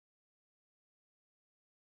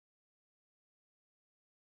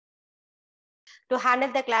to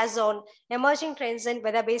handle the class on emerging trends in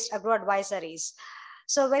weather-based agro advisories.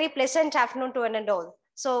 So very pleasant afternoon to one and all.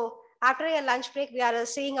 So after a lunch break, we are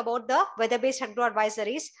seeing about the weather-based agro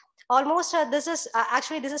advisories. Almost this is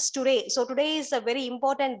actually this is today. So today is a very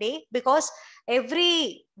important day because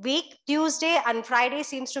every week Tuesday and Friday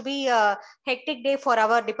seems to be a hectic day for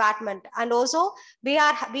our department, and also we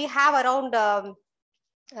have around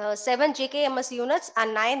 7 GKMS units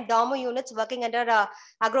and 9 DAMU units working under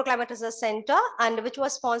Agroclimate Research Center, and which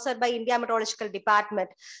was sponsored by India Meteorological Department.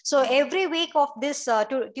 So every week of this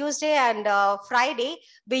Tuesday and Friday,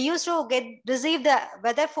 we used to receive the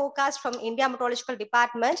weather forecast from India Meteorological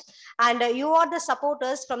Department, and you are the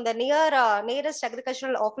supporters from the nearest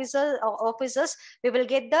agricultural officers. We will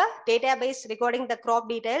get the database regarding the crop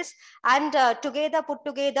details, and put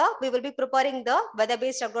together, we will be preparing the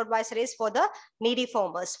weather-based agro advisories for the needy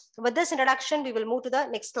farmers. With this introduction, we will move to the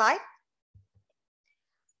next slide.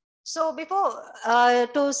 So before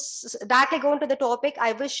to directly go into the topic,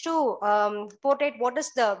 I wish to portray what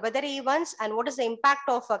is the weather events and what is the impact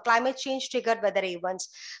of climate change triggered weather events.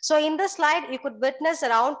 So in this slide, you could witness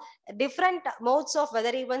around different modes of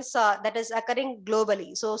weather events that is occurring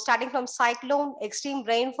globally. So starting from cyclone, extreme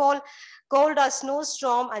rainfall, cold or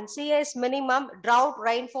snowstorm, and sea ice minimum, drought,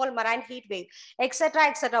 rainfall, marine heat wave, etc.,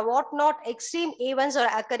 etc. What not extreme events are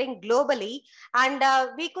occurring globally, and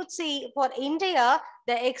we could see for India,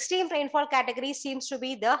 the extreme rainfall category seems to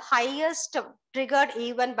be the highest triggered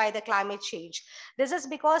event by the climate change. This is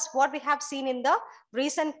because what we have seen in the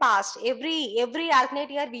recent past, every alternate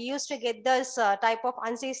year we used to get this type of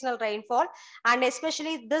unseasonal rainfall, and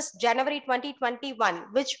especially this January 2021,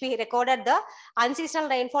 which we recorded the unseasonal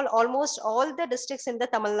rainfall almost all the districts in the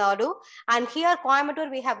Tamil Nadu, and here Coimbatore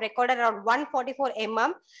we have recorded around 144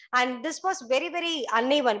 mm, and this was very, very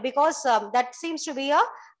uneven because that seems to be a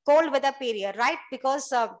cold weather period, right?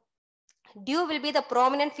 Because dew will be the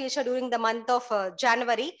prominent feature during the month of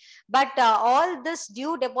January, but all this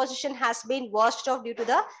dew deposition has been washed off due to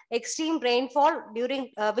the extreme rainfall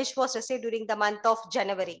during which was received during the month of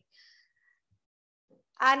January.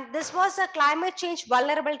 And this was a climate change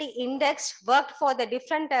vulnerability index worked for the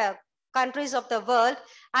different countries of the world,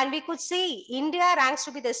 and we could see India ranks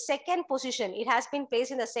to be the second position. It has been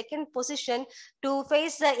placed in the second position to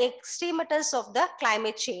face the extremities of the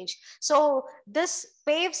climate change. So this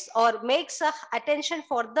paves or makes attention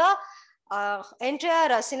for the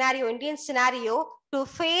entire scenario, Indian scenario, to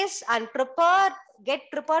face and get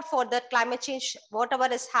prepared for the climate change, whatever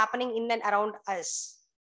is happening in and around us.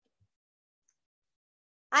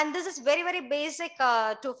 And this is very, very basic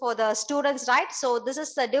for the students, right? So this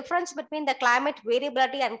is the difference between the climate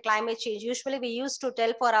variability and climate change. Usually we used to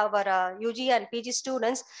tell for our UG and PG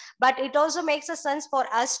students, but it also makes a sense for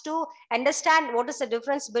us to understand what is the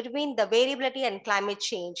difference between the variability and climate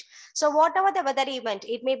change. So whatever the weather event,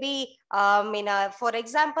 it may be, for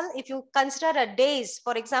example, if you consider a days,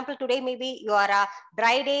 for example, today maybe you are a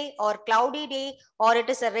dry day or cloudy day, or it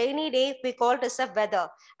is a rainy day, we call it as a weather.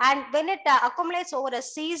 And when it accumulates over a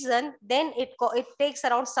season, then it takes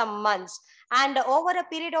around some months, and over a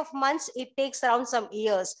period of months it takes around some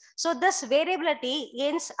years. So this variability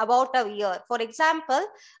ends about a year. For example,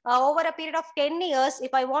 over a period of 10 years,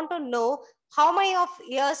 if I want to know how many of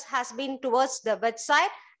years has been towards the wet side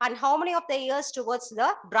and how many of the years towards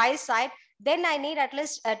the dry side, then I need at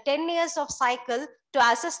least 10 years of cycle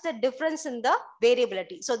to assess the difference in the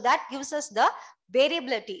variability. So that gives us the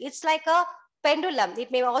variability. It's like a pendulum.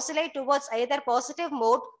 It may oscillate towards either positive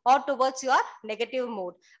mode or towards your negative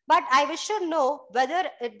mode. But I wish to know whether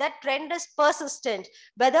that trend is persistent,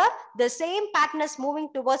 whether the same pattern is moving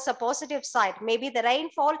towards a positive side. Maybe the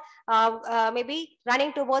rainfall maybe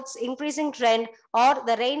running towards increasing trend, or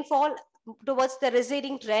the rainfall towards the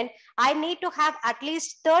receding trend. I need to have at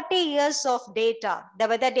least 30 years of data. The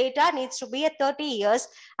weather data needs to be a 30 years.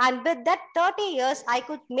 And with that 30 years, I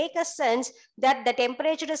could make a sense that the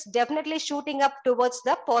temperature is definitely shooting up towards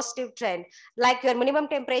the positive trend. Like your minimum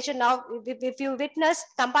temperature now, if you witness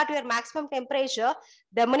compared to your maximum temperature,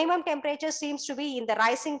 the minimum temperature seems to be in the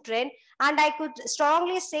rising trend. And I could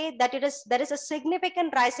strongly say that there is a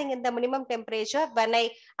significant rising in the minimum temperature when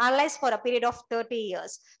I analyze for a period of 30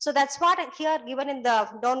 years. So that's what here given in the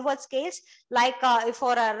downward scales, like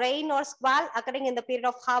for a rain or squall occurring in the period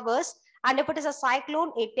of hours, and if it is a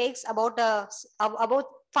cyclone, it takes about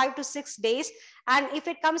 5 to 6 days. And if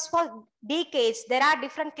it comes for decades, there are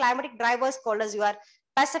different climatic drivers called as your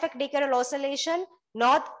Pacific decadal oscillation,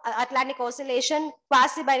 North Atlantic oscillation,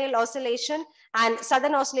 quasi-biennial oscillation, and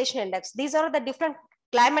Southern oscillation index. These are the different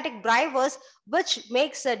climatic drivers which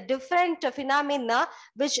makes a different phenomena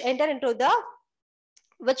which enter into the,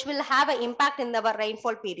 which will have an impact in our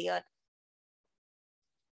rainfall period.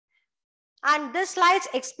 And this slide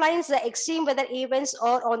explains the extreme weather events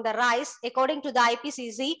are on the rise according to the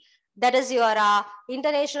IPCC, that is your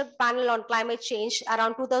International Panel on Climate Change,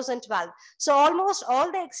 around 2012. So almost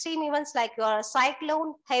all the extreme events like your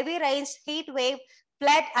cyclone, heavy rains, heat wave,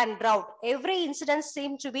 flood and drought, every incident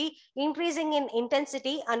seems to be increasing in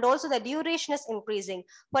intensity, and also the duration is increasing.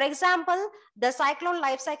 For example, the cyclone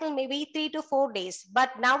life cycle may be 3 to 4 days, but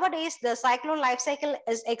nowadays the cyclone life cycle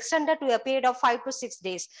is extended to a period of 5 to 6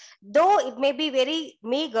 days. Though it may be very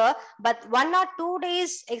meager, but 1 or 2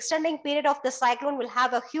 days extending period of the cyclone will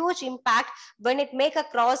have a huge impact when it make a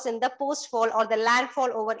cross in the postfall or the landfall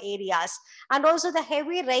over areas. And also the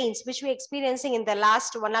heavy rains which we experiencing in the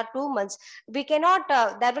last 1 or 2 months, we cannot,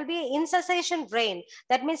 there will be incessant rain.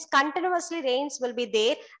 That means continuously rains will be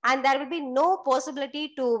there, and there will be no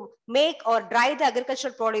possibility to make or dry the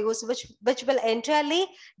agricultural produce, which will entirely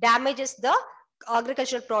damages the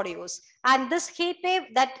agricultural produce. And this heat wave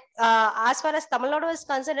that as far as Tamil Nadu is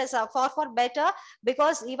concerned is far better,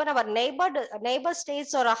 because even our neighbor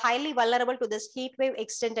states are highly vulnerable to this heat wave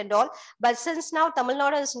extent and all. But since now Tamil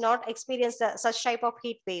Nadu has not experienced such type of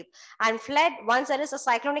heat wave and flood, once there is a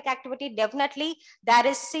cyclonic activity, definitely there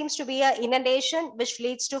is seems to be a inundation which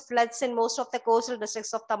leads to floods in most of the coastal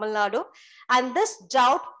districts of Tamil Nadu. And this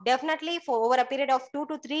drought, definitely for over a period of 2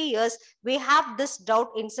 to 3 years, we have this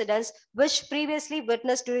drought incidents which previously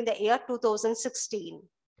witnessed during the year 2016.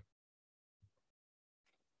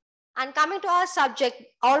 And coming to our subject,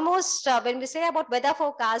 almost when we say about weather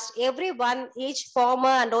forecast, everyone, each farmer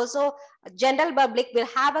and also general public will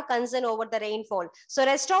have a concern over the rainfall. So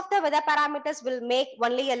rest of the weather parameters will make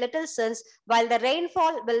only a little sense, while the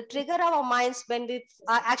rainfall will trigger our minds when we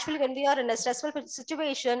actually when we are in a stressful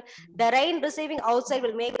situation. The rain receiving outside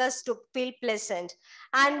will make us to feel pleasant.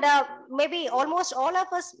 And maybe almost all of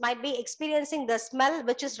us might be experiencing the smell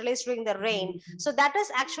which is released during the rain. So that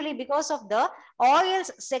is actually because of the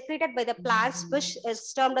oils secreted by the plants, which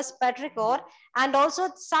is termed as petrichor, and also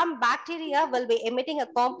some bacteria will be emitting a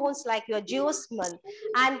compounds like your geosmin.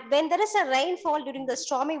 And when there is a rainfall during the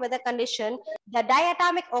stormy weather condition, the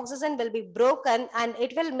diatomic oxygen will be broken and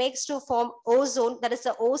it will makes to form ozone, that is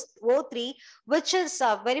the O3, which is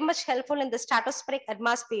very much helpful in the stratospheric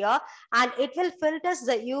atmosphere, and it will filter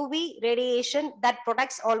the UV radiation that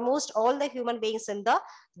protects almost all the human beings in the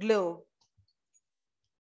globe.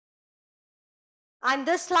 And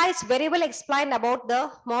this slides very well explain about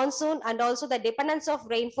the monsoon and also the dependence of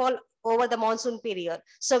rainfall over the monsoon period.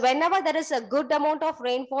 So whenever there is a good amount of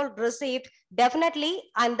rainfall received, definitely,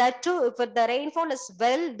 and that too, if the rainfall is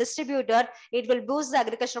well distributed, it will boost the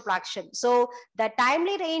agricultural production. So the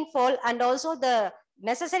timely rainfall and also the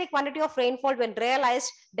necessary quantity of rainfall when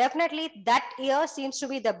realized, definitely that year seems to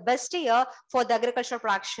be the best year for the agricultural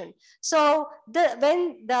production. So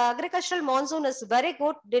when the agricultural monsoon is very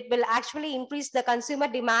good, it will actually increase the consumer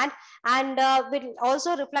demand and will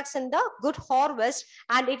also reflects in the good harvest,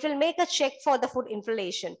 and it will make a check for the food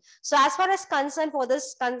inflation. So as far as concerned for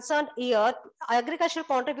this concerned year, agriculture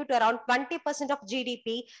contribute to around 20% of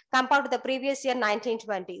GDP compared to the previous year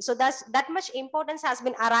 1920. So that much importance has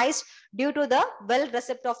been arised due to the well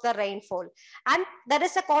receipt of the rainfall. And there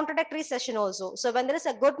is a contradictory session also. So when there is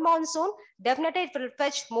a good monsoon, definitely it will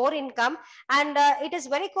fetch more income, and it is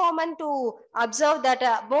very common to observe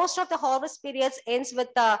that most of the harvest periods ends with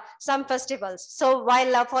some festivals. So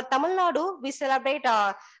while for Tamil Nadu we celebrate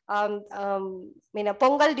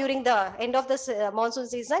Pongal during the end of the monsoon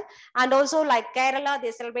season, and also like Kerala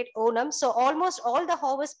they celebrate Onam. So almost all the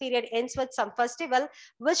harvest period ends with some festival,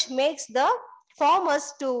 which makes the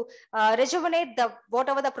farmers to rejuvenate the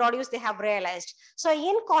whatever the produce they have realized. So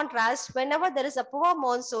in contrast, whenever there is a poor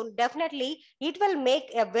monsoon, definitely it will make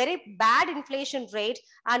a very bad inflation rate,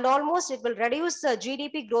 and almost it will reduce the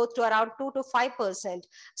GDP growth to around 2 to 5%.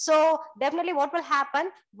 So definitely what will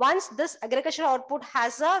happen once this agricultural output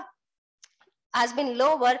has been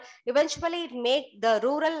lower, eventually it make the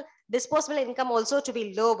rural disposable income also to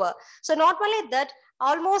be lower. So not only that,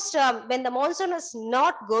 almost when the monsoon is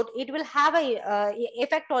not good, it will have a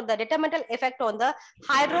effect on the detrimental effect on the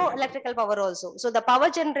hydroelectrical power also. So the power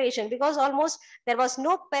generation, because almost there was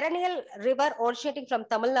no perennial river originating from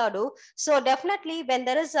Tamil Nadu. So definitely when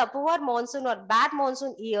there is a poor monsoon or bad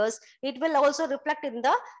monsoon years, it will also reflect in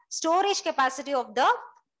the storage capacity of the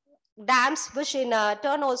dams, which in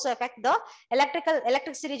turn also affect the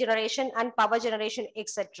electricity generation and power generation,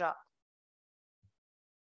 etc.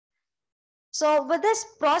 So with this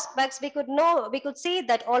prospects, we could see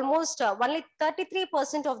that almost only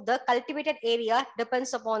 33% of the cultivated area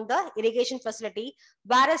depends upon the irrigation facility,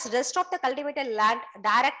 whereas rest of the cultivated land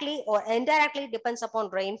directly or indirectly depends upon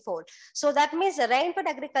rainfall. So that means the rainfed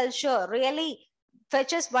agriculture really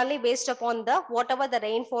fetches only based upon the whatever the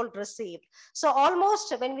rainfall received. So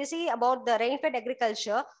almost when we see about the rain-fed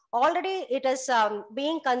agriculture, already it is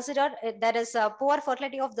being considered there is a poor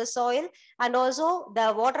fertility of the soil, and also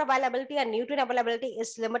the water availability and nutrient availability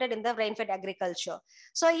is limited in the rain-fed agriculture.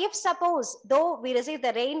 So if suppose though we receive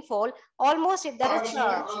the rainfall, almost if there is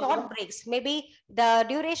short breaks, maybe the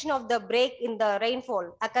duration of the break in the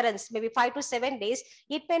rainfall occurrence maybe 5 to 7 days,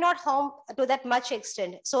 it may not harm to that much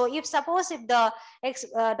extent. So if suppose if the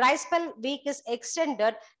dry spell week is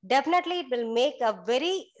extended, definitely it will make a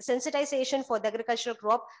very sensitization for the agricultural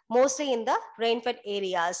crop, mostly in the rain-fed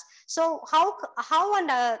areas. So how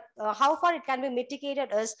how far it can be mitigated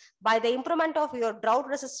is by the improvement of your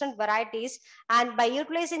drought-resistant varieties, and by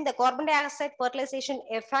utilizing the carbon dioxide fertilization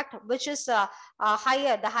effect, which is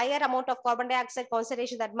higher, the higher amount of carbon dioxide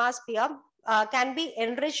concentration in the atmosphere can be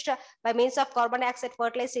enriched by means of carbon dioxide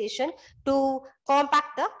fertilization to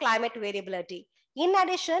compact the climate variability. In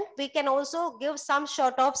addition, we can also give some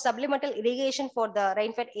sort of supplemental irrigation for the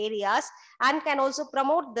rain-fed areas, and can also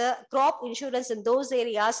promote the crop insurance in those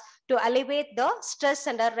areas to alleviate the stress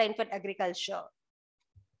under rain-fed agriculture.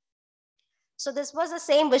 So this was the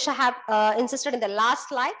same which I have insisted in the last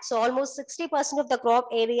slide. So almost 60% of the crop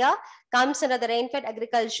area comes under the rain-fed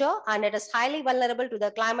agriculture, and it is highly vulnerable to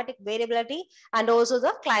the climatic variability and also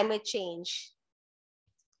the climate change.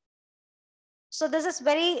 So this is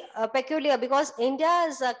very peculiar because India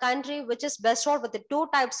is a country which is blessed out with the two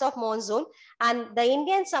types of monsoon, and the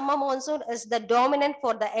Indian summer monsoon is the dominant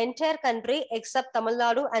for the entire country except Tamil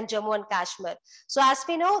Nadu and Jammu and Kashmir. So as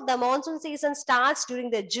we know, the monsoon season starts during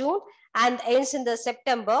the June and ends in the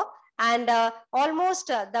September. And almost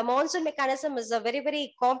the monsoon mechanism is a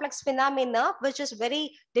very complex phenomena which is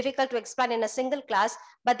very difficult to explain in a single class.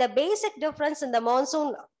 But the basic difference in the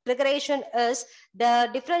monsoon preparation is the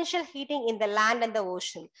differential heating in the land and the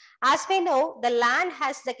ocean. As we know, the land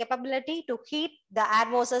has the capability to heat the air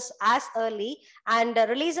masses as early and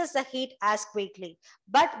releases the heat as quickly.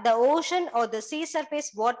 But the ocean or the sea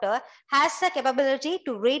surface water has the capability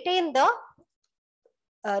to retain the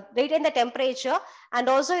temperature, and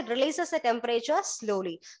also it releases the temperature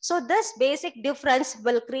slowly. So this basic difference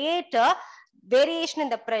will create a variation in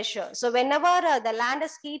the pressure. So whenever the land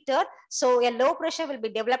is heated, so a low pressure will be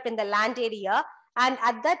developed in the land area, and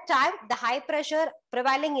at that time the high pressure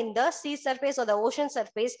prevailing in the sea surface or the ocean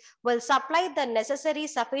surface will supply the necessary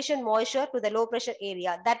sufficient moisture to the low pressure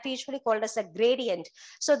area, that we usually called as a gradient.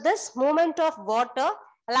 So this movement of water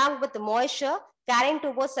along with the moisture carrying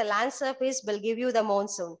towards the land surface will give you the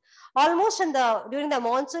monsoon. Almost during the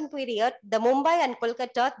monsoon period, the Mumbai and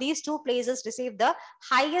Kolkata, these two places receive the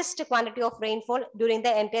highest quantity of rainfall during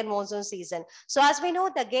the entire monsoon season. So as we know,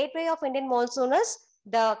 the gateway of Indian monsoon is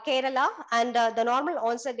the Kerala, and the normal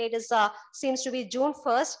onset date is seems to be June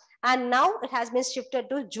 1st, and now it has been shifted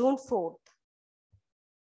to June 4th.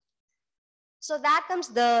 So that comes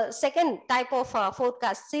the second type of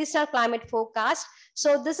forecast, seasonal climate forecast.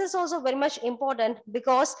 So this is also very much important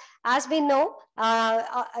because as we know,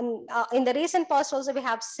 in the recent past also we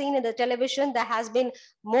have seen in the television there has been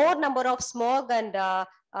more number of smog and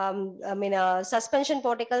suspension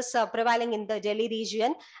particles prevailing in the Delhi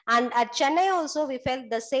region. And at Chennai also we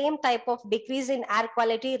felt the same type of decrease in air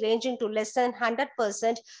quality ranging to less than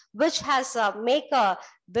 100%, which has make a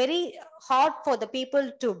very hard for the people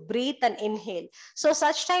to breathe and inhale. So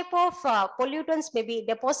such type of pollutants may be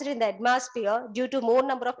deposited in the atmosphere due to more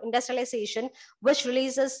number of industrialization, which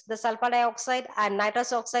releases the sulfur dioxide and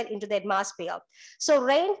nitrous oxide into the atmosphere. So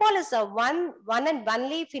rainfall is a one and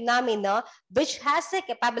only phenomena which has the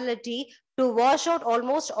capability to wash out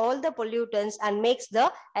almost all the pollutants and makes the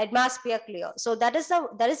atmosphere clear. So that is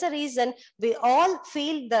the reason we all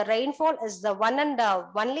feel the rainfall is the one and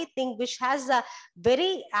only thing which has a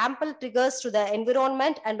very ample triggers to the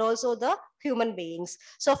environment and also the human beings.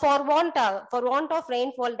 So for want of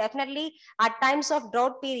rainfall, definitely at times of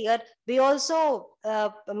drought period, we also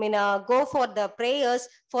go for the prayers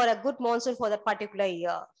for a good monsoon for that particular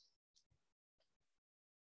year.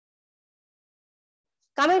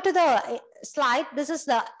 Coming to the slide, this is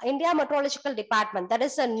the India Meteorological Department. That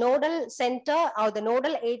is a nodal center or the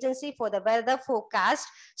nodal agency for the weather forecast.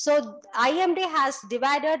 So IMD has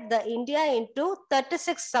divided the India into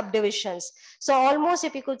 36 subdivisions. So almost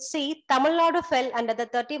if you could see, Tamil Nadu fell under the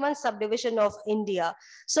 31 subdivision of India.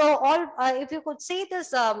 So if you could see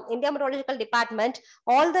this India Meteorological Department,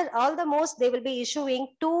 all the most they will be issuing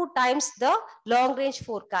 2 times the long range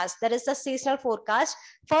forecast. That is the seasonal forecast.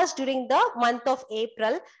 First, during the month of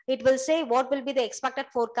April, it will say what will be the expected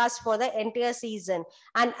forecast for the entire season.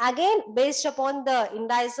 And again, based upon the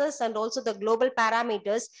indices and also the global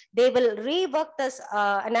parameters, they will rework this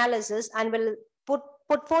analysis and will put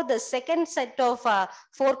put forth the second set of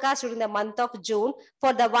forecast during the month of June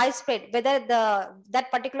for the widespread, whether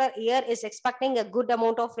that particular year is expecting a good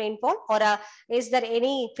amount of rainfall, or is there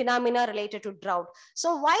any phenomena related to drought.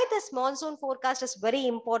 So why this monsoon forecast is very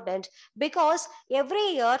important? Because every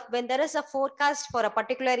year when there is a forecast for a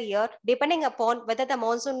particular year, depending upon whether the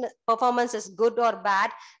monsoon performance is good or bad,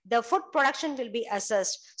 the food production will be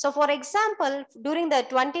assessed. So for example, during the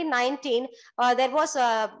 2019, there was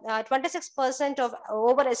a 26% of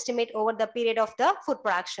overestimate over the period of the food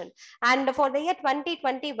production. And for the year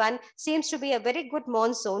 2021 seems to be a very good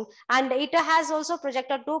monsoon, and it has also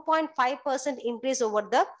projected 2.5% increase over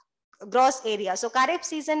the gross area. So Kharif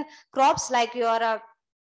season crops like your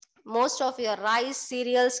most of your rice,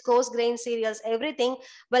 cereals, coarse grain cereals, everything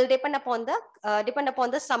will depend upon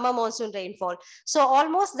the summer monsoon rainfall. So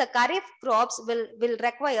almost the kharif crops will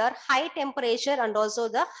require high temperature and also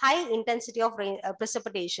the high intensity of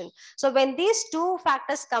precipitation. So when these two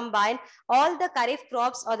factors combine, all the kharif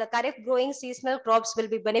crops or the kharif growing seasonal crops will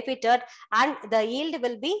be benefited, and the yield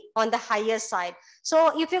will be on the higher side.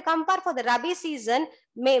 So if you compare for the rabi season,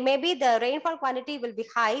 maybe the rainfall quantity will be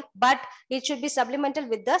high, but it should be supplemental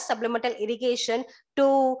with the supplemental irrigation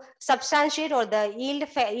to substantiate, or the yield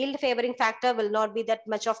favoring factor will not be that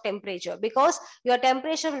much of temperature, because your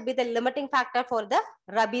temperature will be the limiting factor for the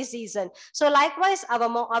rabi season. So likewise,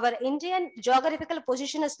 our Indian geographical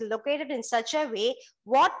position is located in such a way,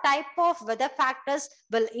 what type of weather factors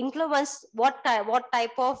will influence what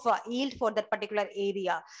type of yield for that particular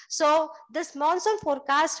area. So this monsoon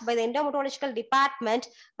forecast by the endometeorological department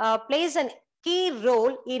plays an key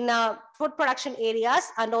role in food production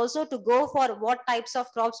areas, and also to go for what types of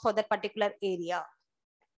crops for that particular area.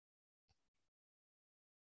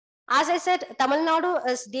 As I said, Tamil Nadu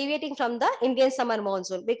is deviating from the Indian summer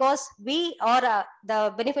monsoon because we are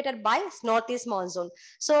the benefited by northeast monsoon.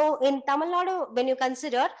 So in Tamil Nadu, when you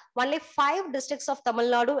consider, only 5 districts of Tamil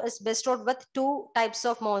Nadu is bestowed with 2 types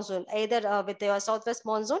of monsoon, either with your southwest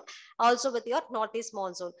monsoon, also with your northeast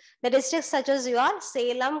monsoon. The districts such as your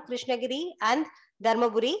Salem, Krishnagiri and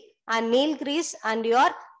Dharmaburi, and Nilgiris and your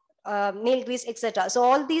Nilgiris, etc. So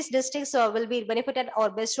all these districts will be benefited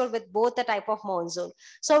or bestowed with both the type of monsoon.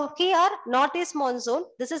 So here, northeast monsoon,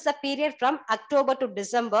 this is the period from October to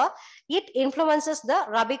December. It influences the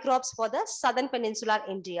rabi crops for the southern peninsular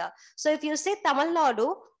India. So if you see Tamil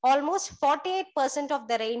Nadu, almost 48% of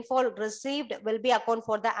the rainfall received will be account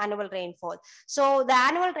for the annual rainfall. So the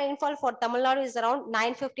annual rainfall for Tamil Nadu is around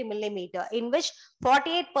 950 millimeter, in which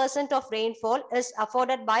 48% of rainfall is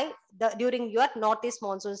afforded by during your northeast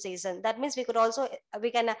monsoon season. That means we could also we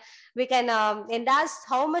can endorsed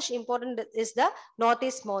how much important is the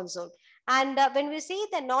northeast monsoon. And when we see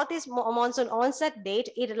the northeast monsoon onset date,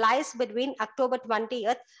 it lies between October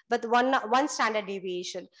 20th with one standard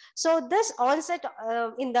deviation. So this onset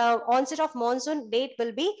in the onset of monsoon date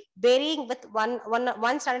will be varying with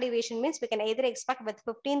one standard deviation, means we can either expect with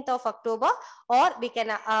 15th of October, or we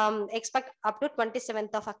can expect up to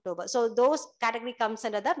 27th of October. So those category comes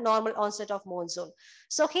under the normal onset of monsoon.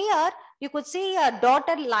 So here you could see a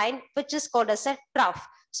dotted line which is called as a trough.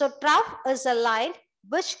 So trough is a line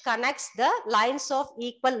which connects the lines of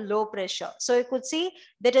equal low pressure. So you could see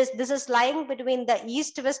that this is lying between the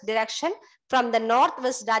east-west direction from the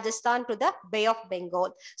northwest Rajasthan to the Bay of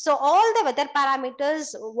Bengal. So all the weather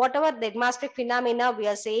parameters, whatever the atmospheric phenomena we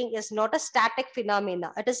are saying, is not a static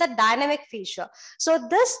phenomena. It is a dynamic feature. So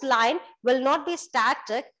this line will not be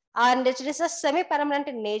static, and it is a semi-permanent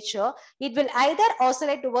in nature. It will either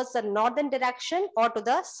oscillate towards the northern direction or to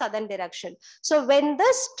the southern direction. So when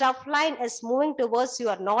this trough line is moving towards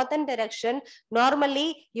your northern direction,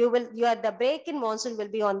 normally the break in monsoon will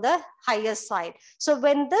be on the higher side. So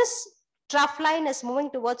when this trough line is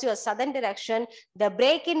moving towards your southern direction, the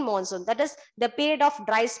break in monsoon, that is the period of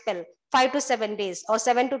dry spell, 5 to 7 days or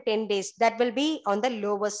 7 to 10 days, that will be on the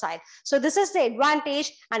lower side. So this is the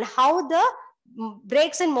advantage and how the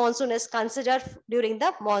breaks in monsoon is considered during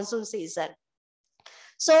the monsoon season.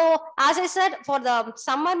 So as I said, for the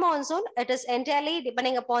summer monsoon, it is entirely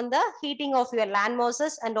depending upon the heating of your land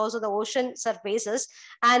masses and also the ocean surfaces.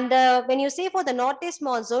 And when you see for the northeast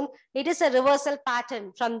monsoon, it is a reversal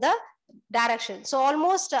pattern from the direction. So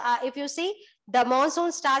almost if you see, the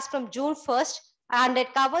monsoon starts from June 1st and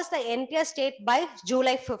it covers the entire state by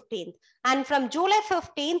July 15th. And from July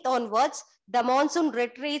 15th onwards, the monsoon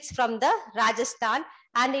retreats from the Rajasthan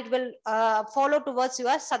and it will follow towards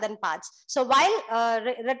your southern parts. So while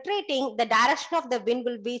retreating, the direction of the wind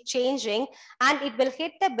will be changing and it will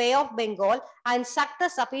hit the Bay of Bengal and suck the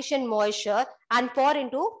sufficient moisture and pour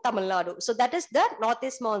into Tamil Nadu. So that is the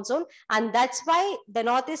northeast monsoon, and that's why the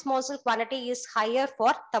northeast monsoon quantity is higher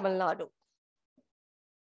for Tamil Nadu.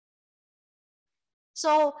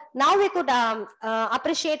 So now we could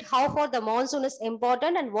appreciate how far the monsoon is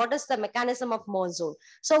important and what is the mechanism of monsoon.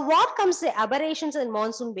 So what comes the aberrations in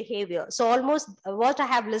monsoon behavior? So almost what I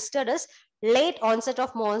have listed is late onset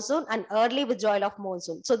of monsoon and early withdrawal of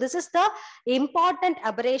monsoon. So this is the important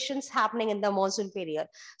aberrations happening in the monsoon period.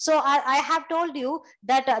 So I have told you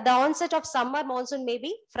that the onset of summer monsoon may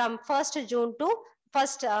be from 1st June to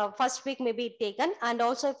first week may be taken, and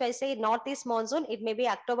also if I say northeast monsoon, it may be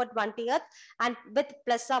October 20th and with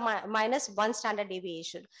plus or minus 1 standard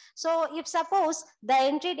deviation. So if suppose the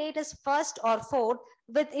entry date is 1st or 4th,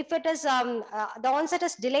 with if it is the onset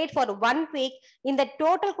is delayed for 1 week, in the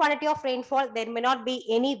total quantity of rainfall there may not be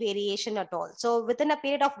any variation at all. So within a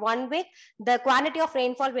period of 1 week, the quantity of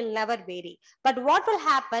rainfall will never vary. But what will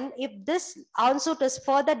happen if this onset is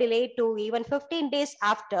further delayed to even 15 days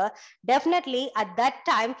after? Definitely at that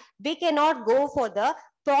time we cannot go for the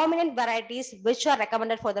prominent varieties which are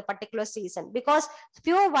recommended for the particular season, because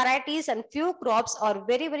few varieties and few crops are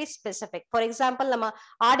very specific. For example, நம்ம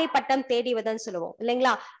ஆடி பட்டம் தேடி விதைன்னு சொல்லுவோம்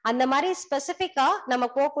இல்லைங்களா, அந்த மாதிரி ஸ்பெசிபிக்கா நம்ம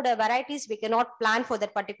போகக்கூடிய varieties we cannot plan for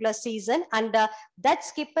that particular season, and that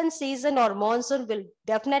skip in season or monsoon will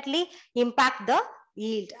definitely impact the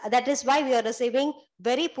yield. That is why we are receiving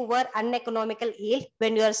very poor uneconomical yield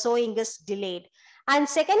when your sowing is delayed. And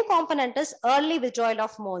second component is early withdrawal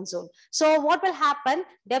of monsoon. So what will happen?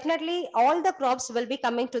 Definitely all the crops will be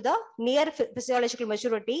coming to the near physiological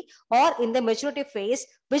maturity or in the maturity phase,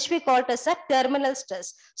 which we call it as a terminal stress.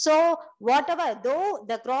 So whatever, though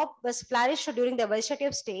the crop was flourished during the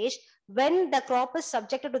vegetative stage, when the crop is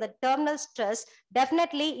subjected to the terminal stress,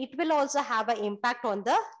 definitely it will also have an impact on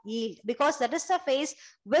the yield, because that is the phase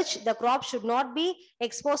which the crop should not be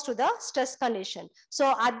exposed to the stress condition. So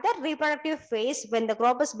at that reproductive phase, when the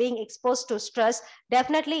crop is being exposed to stress,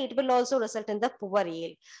 definitely it will also result in the poor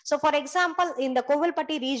yield. So for example, in the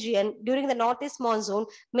Kovilpatti region during the northeast monsoon,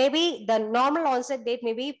 maybe the normal onset date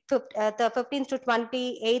may be the 15th to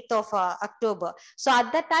 28th of October. So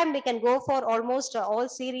at that time we can go for almost all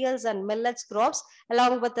cereals and millets crops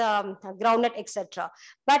along with groundnut, etc.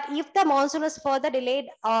 But if the monsoon is further delayed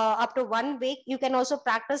up to 1 week, you can also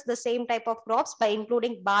practice the same type of crops by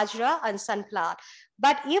including bajra and sunflower.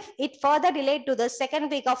 But if it further delayed to the second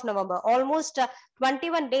week of November, almost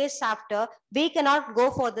 21 days after, we cannot go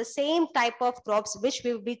for the same type of crops which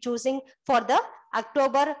we will be choosing for the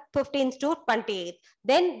October 15th to 28th.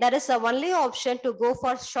 Then there is a only option to go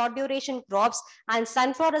for short duration crops, and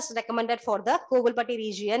sunflower is recommended for the Kovilpatti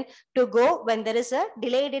region to go when there is a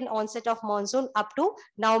delayed in onset of monsoon up to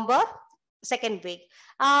November second week.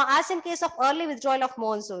 As in case of early withdrawal of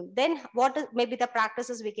monsoon, then what is maybe the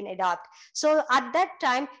practices we can adopt? So at that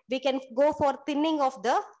time, we can go for thinning of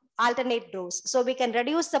the alternate rows, so we can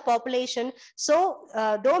reduce the population. So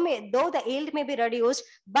though the yield may be reduced,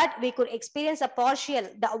 but we could experience a partial,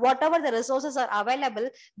 whatever the resources are available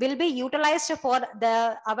will be utilized for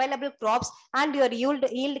the available crops, and your yield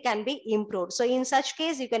can be improved. So in such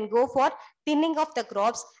case, you can go for thinning of the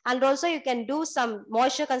crops, and also you can do some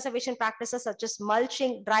moisture conservation practices such as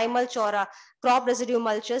mulching, dry mulch, or crop residue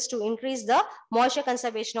mulches to increase the moisture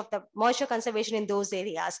conservation in those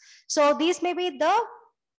areas. So these may be the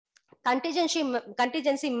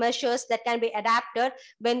contingency measures that can be adapted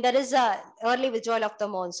when there is a early withdrawal of the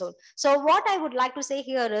monsoon. So what I would like to say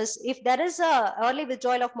here is, if there is a early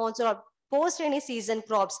withdrawal of monsoon or post rainy season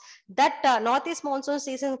crops, that northeast monsoon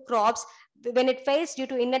season crops, when it fails due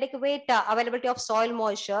to inadequate availability of soil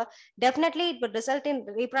moisture, definitely it would result in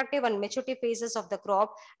reproductive and maturity phases of the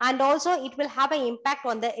crop, and also it will have an impact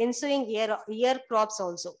on the ensuing year crops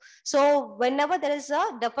also. So whenever there is a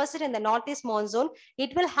deficit in the northeast monsoon,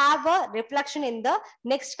 it will have a reflection in the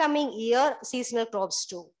next coming year seasonal crops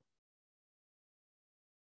too.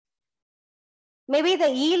 Maybe the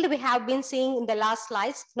yield we have been seeing in the last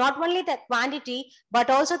slides, not only the quantity, but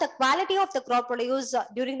also the quality of the crop produced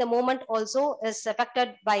during the moment also is affected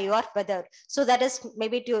by your weather. So that is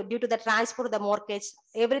maybe due to the transport of the markets.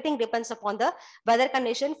 Everything depends upon the weather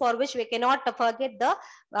condition, for which we cannot forget the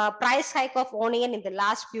price hike of onion in the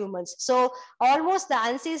last few months. So almost the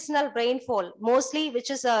unseasonal rainfall, mostly which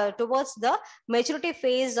is towards the maturity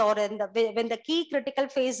phase, or in when the key critical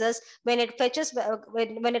phases, when it fetches,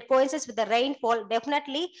 when it coincides with the rainfall,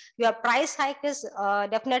 definitely your price hike is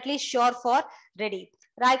definitely sure for ready.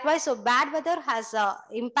 Likewise, so bad weather has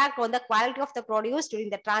impact on the quality of the produce during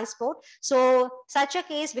the transport. So such a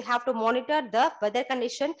case, we have to monitor the weather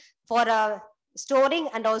condition for storing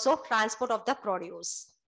and also transport of the produce.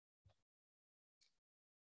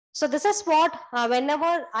 So this is what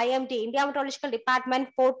whenever IMD, India Meteorological Department,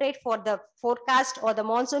 portrayed for the forecast or the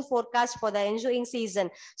monsoon forecast for the ensuing season.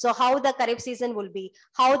 So how the Kharif season will be,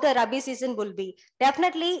 how the Rabi season will be.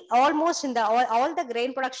 Definitely almost in the all the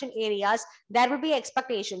grain production areas, there will be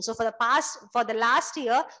expectation. So for the last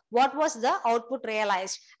year, what was the output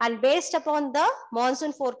realized? And based upon the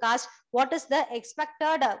monsoon forecast, what is the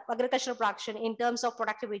expected agricultural production in terms of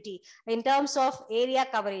productivity, in terms of area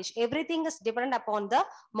coverage? Everything is dependent upon the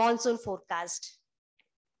monsoon forecast.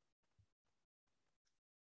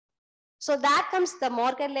 So that comes the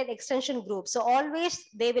market-led extension group. So always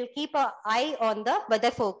they will keep an eye on the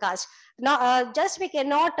weather forecast. Now, just we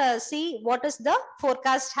cannot see what is the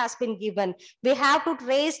forecast has been given. We have to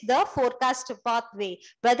trace the forecast pathway,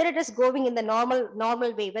 whether it is going in the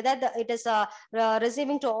normal way, whether it is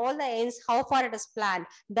receiving to all the ends, how far it is planned.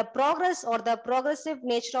 The progress or the progressive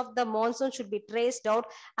nature of the monsoon should be traced out.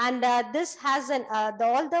 And this has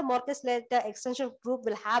all the market-led extension group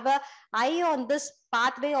will have an eye on this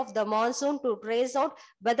pathway of the monsoon to trace out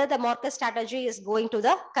whether the market strategy is going to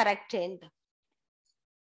the correct end.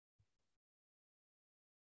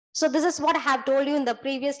 So this is what I have told you in the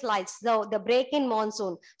previous slides, the break in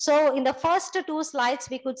monsoon. So in the first two slides,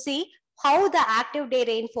 we could see how the active day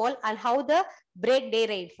rainfall and how the break day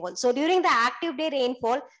rainfall. So during the active day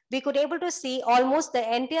rainfall, we could able to see almost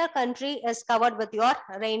the entire country is covered with your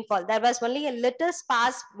rainfall. There was only a little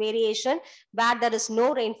sparse variation where there is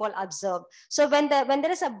no rainfall observed. So when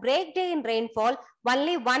there is a break day in rainfall,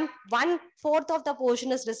 only one fourth of the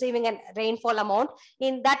portion is receiving a rainfall amount.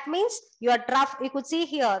 In that means your trough, we could see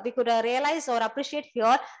here, we could realize or appreciate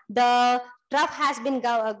here the trough has been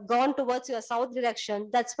gone towards your south direction.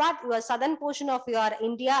 That's what your southern portion of your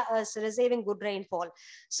India is receiving good rainfall.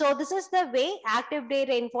 So this is the way active day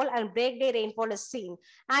rainfall and break day rainfall is seen.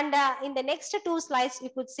 And in the next two slides, you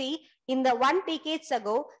could see in the 1 decades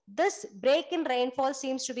ago, this break in rainfall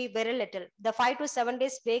seems to be very little. The 5 to 7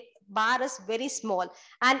 days break bar is very small.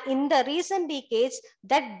 And in the recent decades,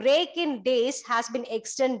 that break in days has been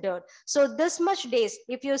extended. So this much days,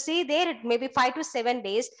 if you see there, it may be 5 to 7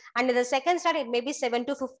 days. And in the second study, it may be 7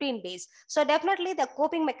 to 15 days. So definitely the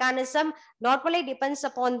coping mechanism not only depends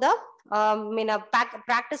upon the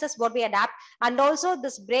practices what we adapt, and also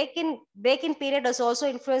this break-in period is also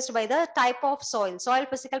influenced by the type of soil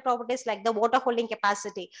physical properties like the water holding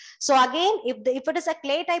capacity. So again, if it is a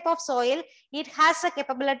clay type of soil, it has a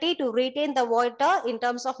capability to retain the water in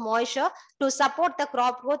terms of moisture to support the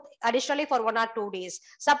crop growth additionally for 1 or 2 days.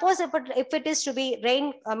 Suppose if it is to be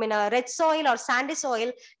a red soil or sandy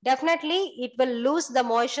soil, definitely it will lose the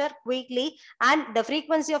moisture quickly and the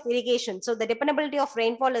frequency of irrigation. So the dependability of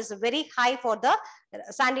rainfall is very high for the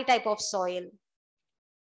sandy type of soil.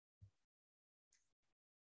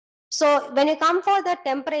 So when you come for the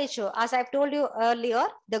temperature, as I've told you earlier,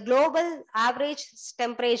 the global average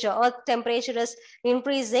temperature, earth temperature is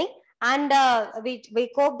increasing, and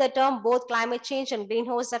we cope the term both climate change and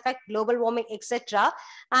greenhouse effect, global warming, etc.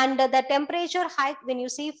 And the temperature hike, when you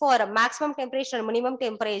see for a maximum temperature and minimum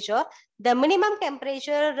temperature, the minimum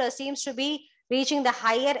temperature seems to be reaching the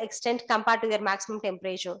higher extent compared to your maximum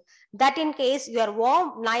temperature. That in case your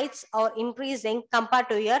warm nights are increasing compared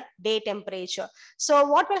to your day temperature. So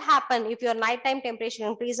what will happen if your nighttime temperature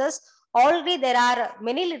increases? Already there are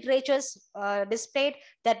many literatures displayed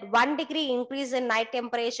that 1 degree increase in night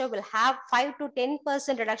temperature will have 5 to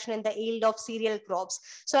 10% reduction in the yield of cereal crops.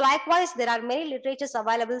 So likewise, there are many literatures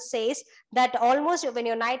available says that almost when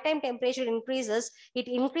your nighttime temperature increases, it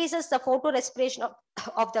increases the photorespiration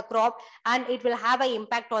of the crop, and it will have an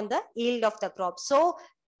impact on the yield of the crop. So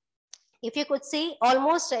if you could see,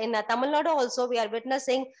 almost in Tamil Nadu also, we are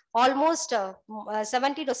witnessing almost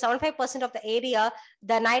 70 to 75% of the area,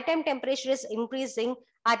 the nighttime temperature is increasing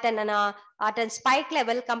at a spike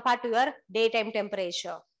level compared to your daytime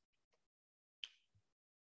temperature.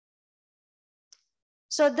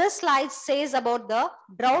 So this slide says about the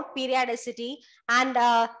drought periodicity, and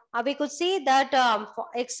we could see that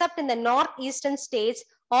except in the northeastern states,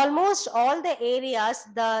 almost all the areas,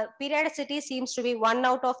 the periodicity seems to be 1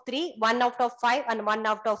 out of 3, 1 out of 5, and 1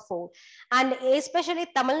 out of 4. And especially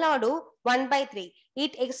Tamil Nadu, 1 by 3.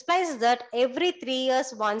 It explains that every 3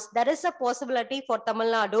 years once, there is a possibility for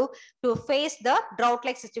Tamil Nadu to face the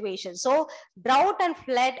drought-like situation. So drought and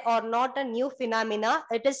flood are not a new phenomena.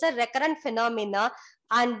 It is a recurrent phenomena.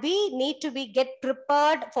 And we need to get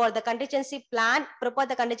prepared for the contingency plan, prepare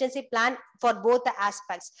the contingency plan for both the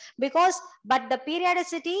aspects. But the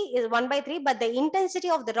periodicity is 1 by 3, but the intensity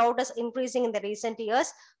of the drought is increasing in the recent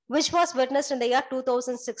years. which was witnessed in the year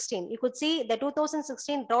 2016. You could see the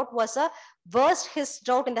 2016 drought was a worst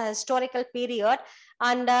drought in the historical period.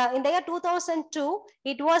 And in the year 2002,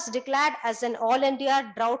 it was declared as an all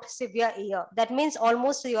India drought severe year. That means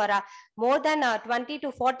almost you are more than 20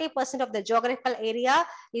 to 40% of the geographical area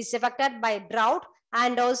is affected by drought.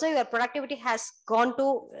 And also your productivity has gone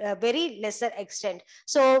to a very lesser extent.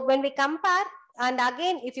 So when we compare, and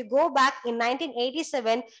again, if you go back in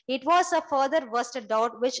 1987, it was a further worst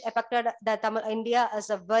drought which affected the Tamil India as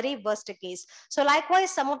a very worst case. So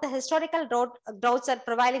likewise, some of the historical droughts are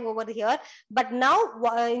prevailing over here. But now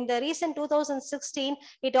in the recent 2016,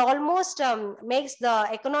 it almost makes the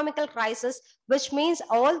economical crisis, which means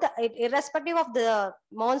all the, irrespective of the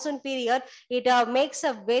monsoon period, it makes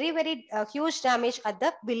a very huge damage at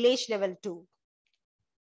the village level too.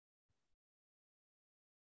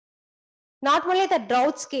 Not only the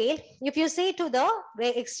drought scale, if you see to the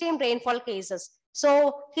extreme rainfall cases. So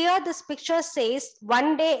here this picture says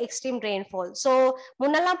 1 day extreme rainfall. So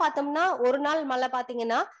முன்னெல்லாம் பார்த்தோம்னா ஒரு நாள் மழை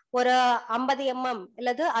பார்த்தீங்கன்னா ஒரு 50 mm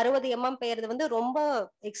இல்லது 60 mm பெய்யறது வந்து ரொம்ப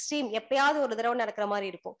எக்ஸ்ட்ரீம், எப்பயாவது ஒரு தடவை நடக்கிற மாதிரி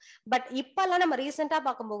இருக்கும். பட் இப்பெல்லாம் நம்ம ரீசெண்டா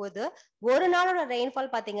பார்க்கும்போது ஒரு நாளோட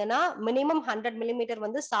ரெயின்ஃபால் பாத்தீங்கன்னா மினிமம் 100 mm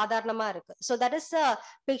வந்து சாதாரணமா இருக்கு. So that is a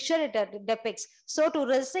picture it depicts. So to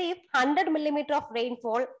receive 100 mm of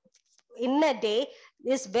rainfall in a day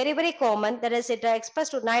is very common. That is, it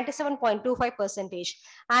expressed to 97.25%,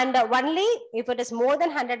 and only if it is more than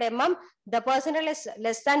 100 mm, the percentage is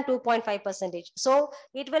less than 2.5%. So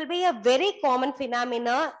it will be a very common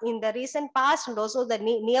phenomena in the recent past and also the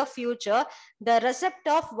near future. The receipt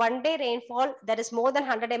of 1 day rainfall that is more than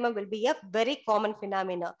 100 mm will be a very common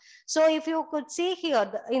phenomena. So if you could see here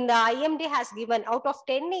in the IMD has given out of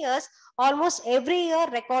 10 years, almost every year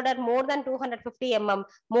recorded more than 250 mm,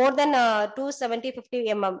 more than 250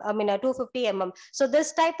 mm, 250 mm. So this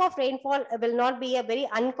type of rainfall will not be a very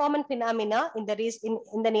uncommon phenomena in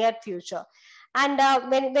the near future. And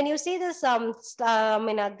when you see this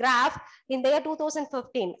graph in the year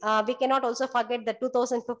 2015, we cannot also forget the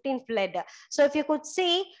 2015 flood. So if you could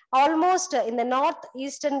see, almost in the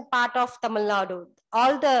northeastern part of Tamil Nadu,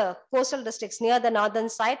 all the coastal districts near the northern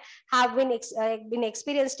side have been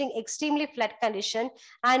experiencing extremely flood condition,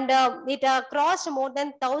 and it crossed more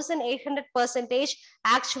than 1,800%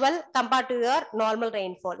 actual compared to your normal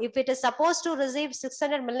rainfall. If it is supposed to receive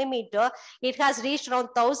 600 millimeter, it has reached around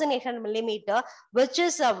 1,800 millimeter, which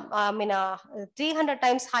is 300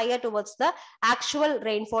 times higher towards the actual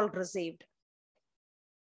rainfall received.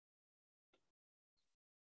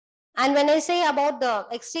 And when I say about the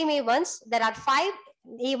extreme events, there are 5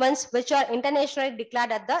 events which are internationally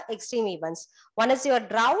declared as the extreme events. One is your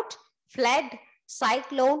drought, flood,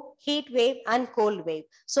 cyclone, heat wave, and cold wave.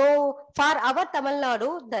 So for our Tamil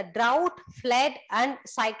Nadu, the drought, flood, and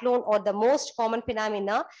cyclone are the most common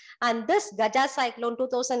phenomena. And this Gaja cyclone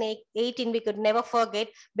 2018 we could never forget,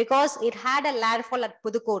 because it had a landfall at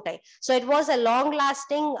Pudukkottai. So it was a long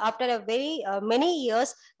lasting, after a very many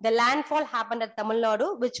years, the landfall happened at Tamil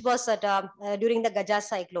Nadu, which was at during the Gaja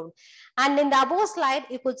cyclone. And in the above slide,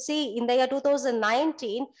 you could see in the year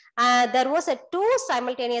 2019, there was a 2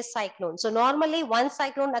 simultaneous cyclones. So normally one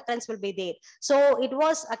cyclone occurrence will be there. So it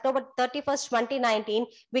was October 31st, 2019.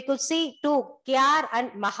 We could see 2, Kyar and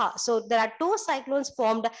Maha. So there are 2 cyclones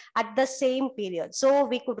formed at the same period. So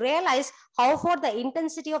we could realize how far the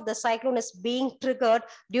intensity of the cyclone is being triggered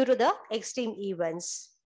due to the extreme events.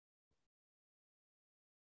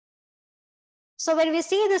 So when we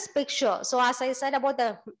see this picture, so as I said about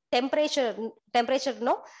the temperature,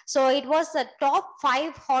 no. So it was the top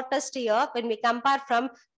 5 hottest year when we compare from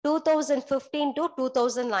 2015 to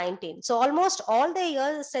 2019. So almost all the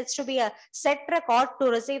years sets to be a set record to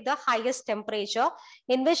receive the highest temperature,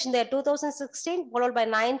 in which the 2016 followed by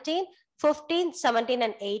 19, 15, 17,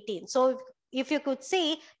 and 18. So if you could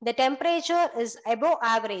see, the temperature is above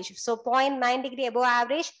average. So 0.9 degree above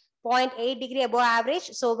average, 0.8 degree above average.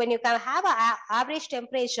 So when you can have an average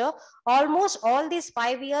temperature, almost all these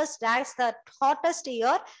 5 years ranks the hottest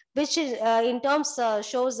year, which is in terms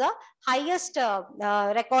shows the highest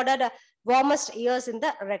recorded warmest years in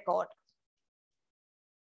the record.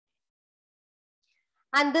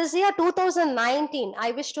 And this year 2019,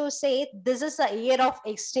 I wish to say this is a year of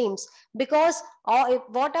extremes, because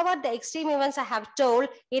whatever the extreme events I have told,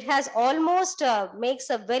 it has almost makes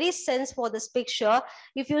a very sense for this picture.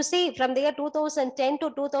 If you see from the year 2010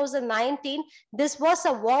 to 2019, this was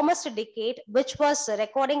the warmest decade, which was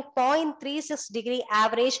recording 0.36 degree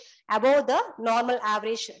average above the normal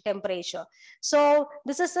average temperature. So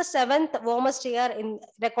this is the 7th warmest year in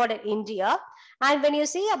recorded India. And when you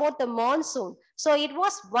see about the monsoon, so it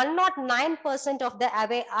was 109% of the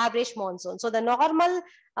average monsoon. So the normal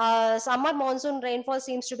summer monsoon rainfall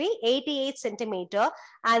seems to be 88 centimeter,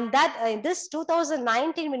 and that in this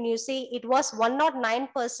 2019, when you see, it was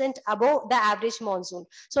 109% above the average monsoon.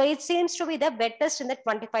 So it seems to be the wettest in the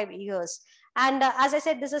 25 years. And as I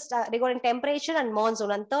said, this is regarding temperature and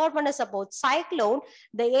monsoon. And third one is about cyclone.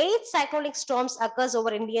 The 8 cyclonic storms occurs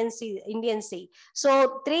over Indian Sea.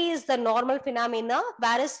 So 3 is the normal phenomena,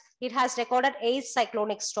 whereas it has recorded 8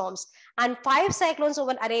 cyclonic storms and 5 cyclones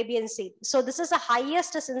over Arabian Sea. So this is the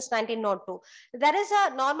highest since 1902. There is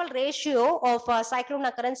a normal ratio of cyclone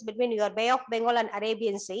occurrence between your Bay of Bengal and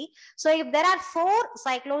Arabian Sea. So if there are 4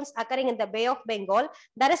 cyclones occurring in the Bay of Bengal,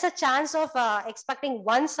 there is a chance of expecting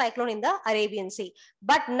 1 cyclone in the Arabian Sea.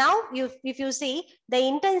 But now, if you see, the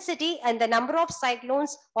intensity and the number of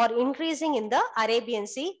cyclones are increasing in the Arabian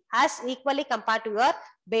Sea as equally compared to your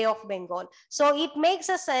Bay of Bengal. So it makes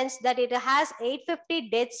a sense that it has 850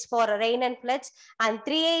 deaths for rain and floods, and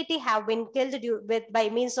 380 have been killed by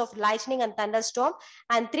means of lightning and thunderstorm,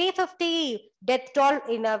 and 350 death toll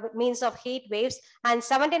in a means of heat waves, and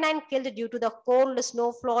 79 killed due to the cold,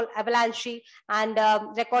 snowfall, avalanche, and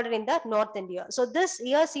recorded in the North India. So this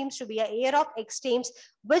year seems to be a year of extremes,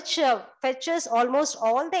 which fetches almost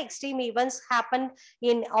all the extreme events happened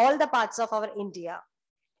in all the parts of our India.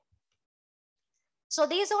 So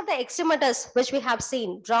these are the extremators which we have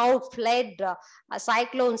seen: drought, flood,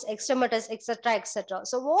 cyclones, extremators, etc., etc.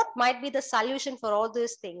 So what might be the solution for all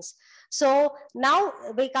these things? So now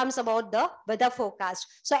becomes about the weather forecast.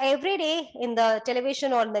 So every day in the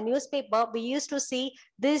television or in the newspaper, we used to see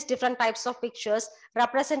these different types of pictures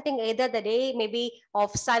representing either the day maybe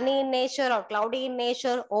of sunny in nature or cloudy in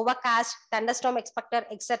nature, overcast, thunderstorm expected,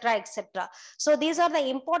 etc., etc. So these are the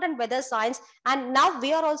important weather signs, and now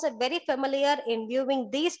we are also very familiar in viewing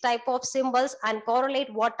these type of symbols and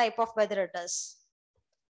correlate what type of weather it is.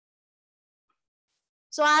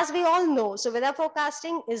 So as we all know, so weather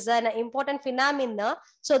forecasting is an important phenomenon.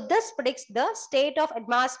 So this predicts the state of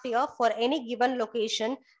atmosphere for any given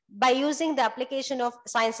location by using the application of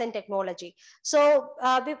science and technology. So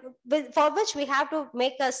for which we have to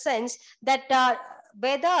make a sense that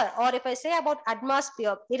weather, or if I say about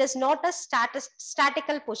atmosphere, it is not a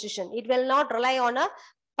statical position. It will not rely on a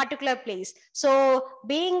particular place. So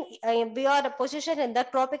being we are positioned in the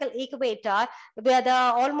tropical equator, we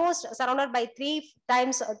are almost surrounded by three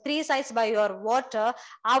sides by your water.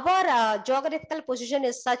 Our geographical position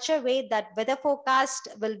is such a way that weather forecast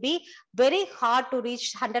will be very hard to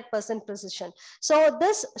reach 100% precision. So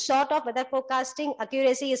this sort of weather forecasting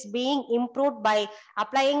accuracy is being improved by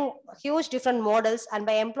applying huge different models, and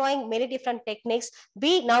by employing many different techniques,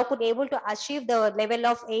 we now could able to achieve the level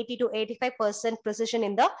of 80 to 85% precision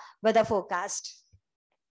in the weather forecast.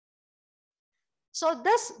 So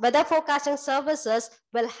this weather forecasting services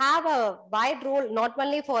will have a wide role not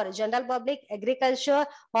only for general public, agriculture,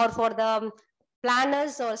 or for the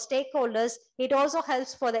planners or stakeholders. It also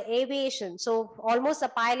helps for the aviation. So almost the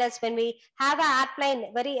pilots, when we have an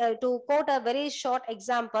airplane, to quote a very short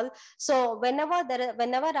example, so whenever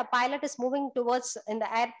a pilot is moving towards in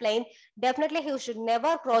the airplane, definitely he should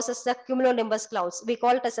never crosses the cumulonimbus clouds. We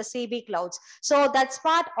call it as a CB clouds. So that's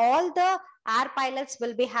part all the air pilots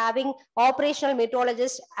will be having operational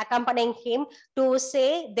meteorologists accompanying him to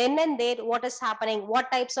say then and there what is happening,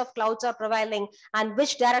 what types of clouds are prevailing, and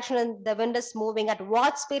which direction the wind is moving, at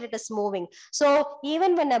what speed it is moving. So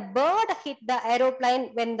even when a bird hit the aeroplane,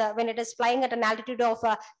 when it is flying at an altitude of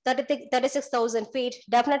 36,000 feet,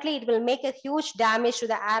 definitely it will make a huge damage to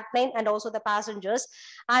the airplane and also the passengers.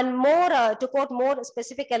 And more to quote more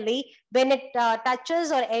specifically, when it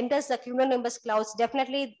touches or enters the cumulonimbus clouds,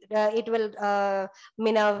 definitely it will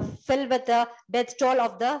fill with the death toll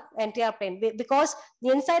of the entire plane, because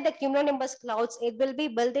inside the cumulonimbus clouds it will be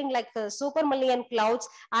building like super million clouds,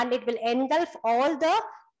 and it will engulf all the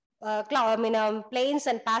planes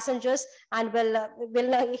and passengers, and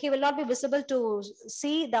he will not be visible to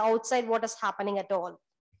see the outside what is happening at all.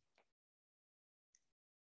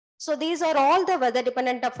 So these are all the weather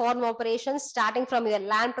dependent farm operations, starting from your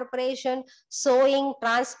land preparation, sowing,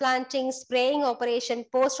 transplanting, spraying operation,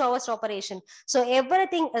 post-harvest operation. So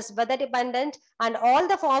everything is weather dependent, and all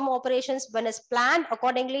the farm operations, when it's planned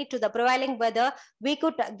accordingly to the prevailing weather, we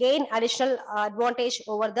could gain additional advantage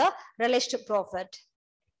over the realized profit.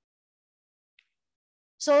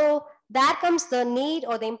 So there comes the need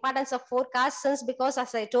or the importance of forecast, since because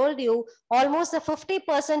as I told you, almost the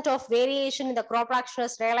 50% of variation in the crop production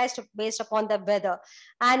is realized based upon the weather.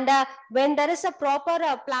 And when there is a proper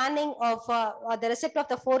planning of the receipt of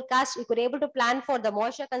the forecast, you could able to plan for the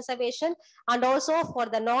moisture conservation and also for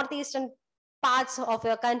the northeastern parts of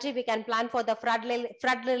your country, we can plan for the flood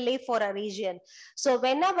relief for a region. So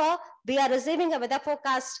whenever we are receiving a weather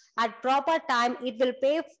forecast at proper time, it will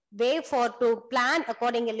pave way for to plan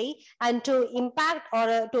accordingly and to impact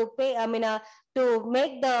or to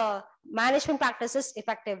make the management practices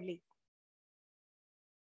effectively.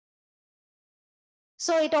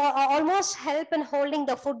 So it almost help in holding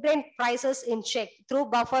the food grain prices in check through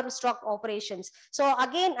buffer stock operations. So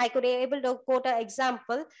again, I could be able to quote an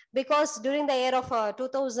example because during the year of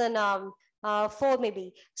 2004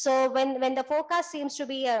 maybe. So when the forecast seems to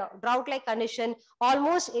be a drought-like condition,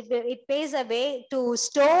 almost it pays a way to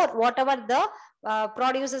store whatever the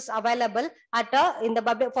produce is available at in the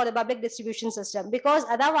public for the public distribution system, because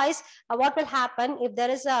otherwise what will happen if there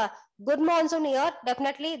is a good monsoon year,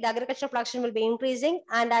 definitely the agricultural production will be increasing,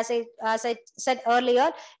 and as I said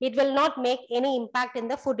earlier, it will not make any impact in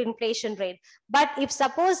the food inflation rate. But if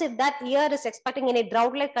suppose if that year is expecting any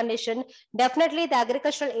drought-like condition, definitely the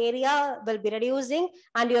agricultural area will be reducing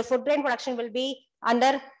and your food grain production will be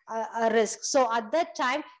under a risk. So at that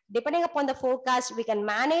time, depending upon the forecast, we can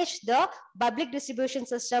manage the public distribution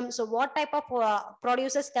system. So what type of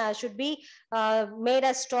producers should be made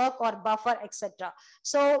as stock or buffer, etc.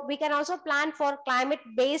 So we can also plan for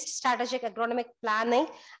climate-based strategic agronomic planning,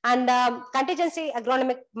 and contingency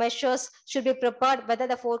agronomic measures should be prepared whether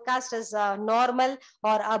the forecast is normal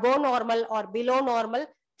or above normal or below normal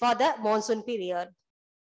for the monsoon period.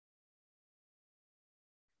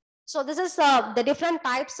 So this is the different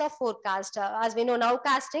types of forecast. As we know,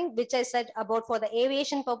 nowcasting, which I said about for the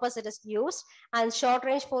aviation purpose it is used, and short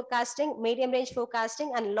range forecasting, medium range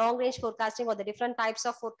forecasting, and long range forecasting are the different types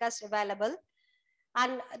of forecast available.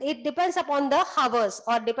 And it depends upon the hours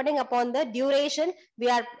or depending upon the duration, they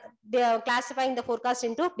are classifying the forecast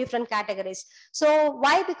into different categories. So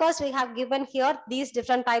why? Because we have given here these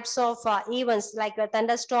different types of events like a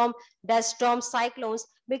thunderstorm, dust storm, cyclones,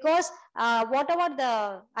 because whatever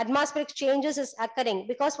the atmospheric changes is occurring,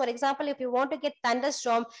 because for example, if you want to get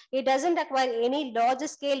thunderstorm, it doesn't require any large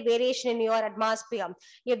scale variation in your atmosphere.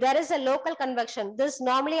 If there is a local convection, this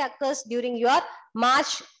normally occurs during your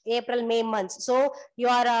March, April, May months. So you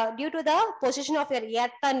are due to the position of your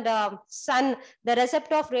earth and sun, the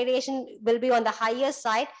receptor of radiation will be on the higher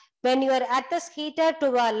side. When your earth is heated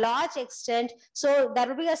to a large extent, so there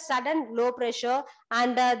will be a sudden low pressure,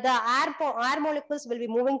 and the air molecules will be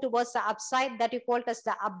moving towards the upside, that you call it as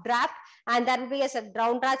the updraft, and that will be as a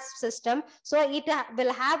downdraft system. So it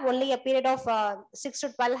will have only a period of 6 to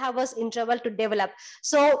 12 hours interval to develop.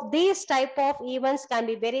 So these type of events can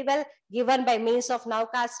be very well given by means of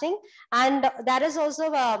nowcasting. And there is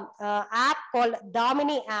also a app called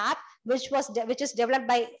Domini app, which is developed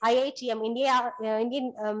by IITM,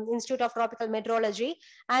 Indian Institute of Tropical Meteorology.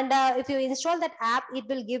 And if you install that app, it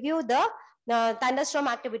will give you the thunderstorm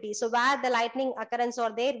activity. So where the lightning occurrence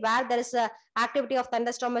or where there is a activity of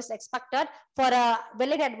thunderstorm is expected for a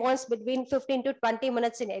well in advance, between 15 to 20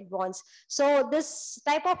 minutes in advance. So this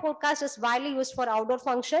type of forecast is widely used for outdoor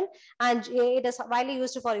function, and it is widely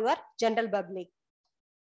used for your general public.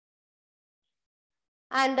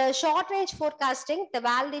 And short range forecasting, the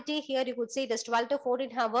validity here you could see it is 12 to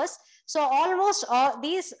 14 hours. So almost all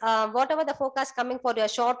these, whatever the forecast coming for your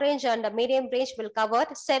short range and medium range will cover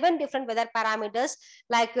 7 different weather parameters,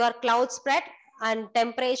 like your cloud spread and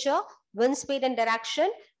temperature, wind speed and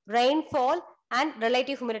direction, rainfall, and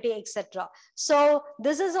relative humidity, etc. So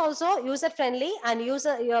this is also user friendly, and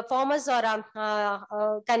your farmers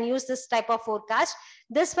can use this type of forecast.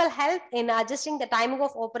 This will help in adjusting the timing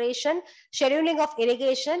of operation, scheduling of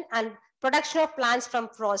irrigation, and production of plants from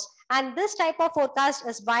frost. And this type of forecast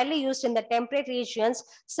is widely used in the temperate regions,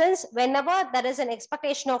 since whenever there is an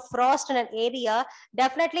expectation of frost in an area,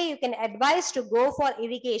 definitely you can advise to go for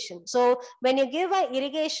irrigation. So when you give a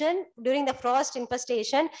irrigation during the frost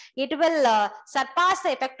infestation, it will surpass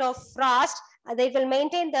the effect of frost. They will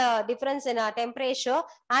maintain the difference in temperature,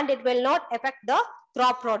 and it will not affect the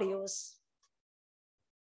crop produce.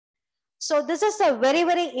 So this is a very,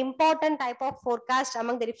 very important type of forecast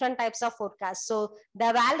among the different types of forecasts. So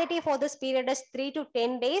the validity for this period is 3 to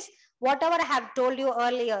 10 days. Whatever I have told you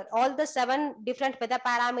earlier, all the 7 different weather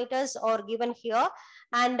parameters are given here.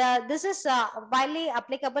 And this is widely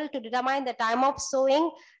applicable to determine the time of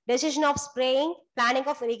sowing, decision of spraying, planning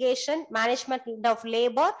of irrigation, management of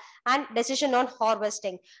labor, and decision on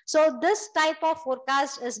harvesting. So this type of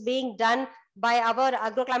forecast is being done by our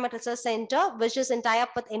Agroclimate Research Center, which is in tie-up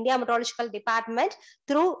with India Meteorological Department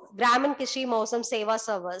through Gramin Krishi Mausam Seva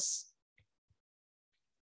Service.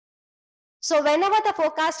 So whenever the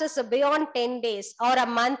forecast is beyond 10 days or a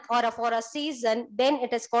month or for a season, then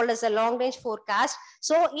it is called as a long range forecast.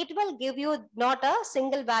 So it will give you not a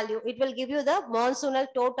single value. It will give you the monsoonal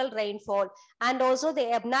total rainfall and also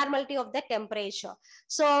the abnormality of the temperature.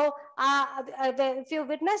 So if you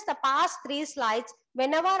witness the past 3 slides,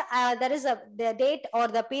 whenever there is the date or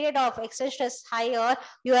the period of extension is higher,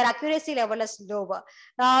 your accuracy level is lower.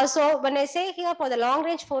 So when I say here for the long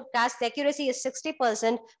range forecast, the accuracy is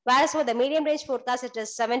 60%, whereas for the medium range forecast, it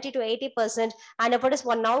is 70 to 80%. And if it is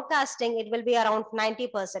for nowcasting, it will be around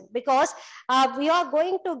 90%, because we are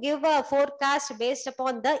going to give a forecast based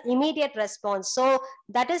upon the immediate response. So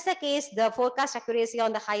that is the case, the forecast accuracy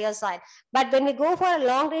on the higher side. But when we go for a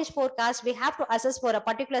long range forecast, we have to assess for a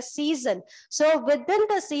particular season. So within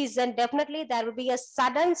the season, definitely there will be a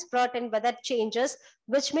sudden spurt in weather changes,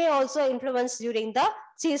 which may also influence during the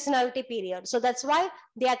seasonality period. So that's why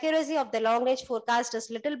the accuracy of the long range forecast is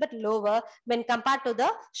little bit lower when compared to the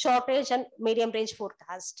short range and medium range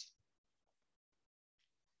forecast.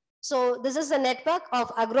 So this is a network of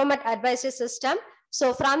agromet advisory system.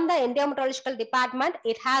 So from the India Meteorological Department,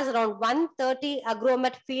 it has around 130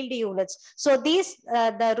 agromet field units. So these,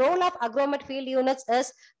 the role of agromet field units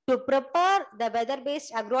is to prepare the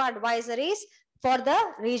weather-based agro advisories for the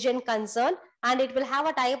region concerned, and it will have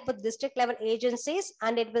a tie-up with district level agencies,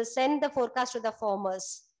 and it will send the forecast to the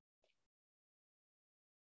farmers.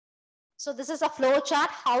 So this is a flow chart,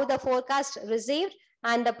 how the forecast received,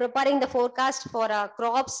 and preparing the forecast for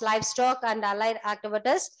crops, livestock, and allied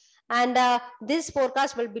activities. And this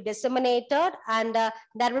forecast will be disseminated, and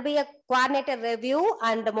there will be a coordinated review,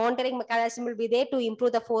 and the monitoring mechanism will be there to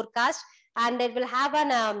improve the forecast. And it will have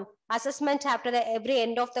an assessment after every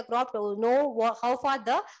end of the crop to know how far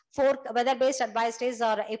the weather-based advisories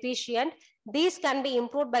are efficient. These can be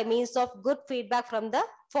improved by means of good feedback from the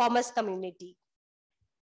farmers community.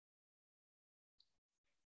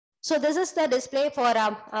 So this is the display for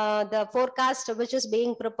the forecast which is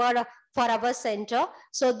being prepared for our center.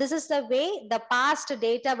 So this is the way the past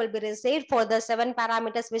data will be received for the 7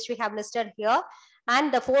 parameters which we have listed here,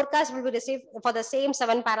 and the forecast will be received for the same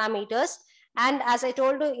 7 parameters. And as I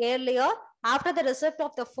told you earlier, after the receipt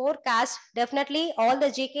of the forecast, definitely all the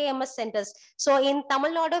GKMS centers. So in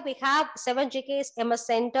Tamil Nadu, we have 7 GKMS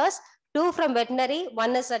centers, 2 from veterinary,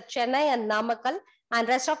 1 is at Chennai and Namakkal, and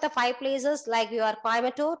rest of the 5 places like your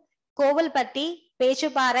Coimbatore, Kovalpatti,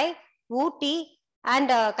 Pechuparai, Ooty, and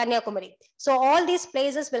Kanyakumari. So all these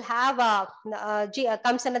places will have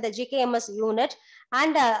comes under the GKMS unit,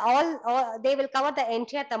 and all they will cover the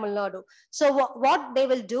entire Tamil Nadu. So what they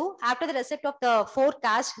will do after the receipt of the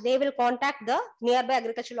forecast, they will contact the nearby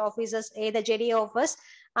agricultural officers, the JDA office,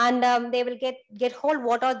 and they will get hold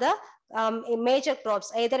what are the major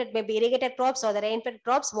crops, either it may be irrigated crops or the rainfed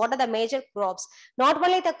crops. What are the major crops? Not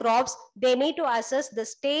only the crops, they need to assess the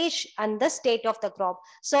stage and the state of the crop.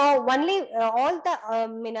 So only all the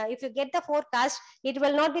if you get the forecast, it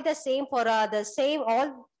will not be the same for the same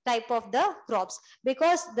all type of the crops,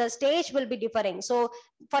 because the stage will be differing. So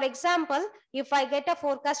for example, if I get a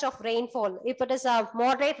forecast of rainfall, if it is a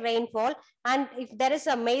moderate rainfall, and if there is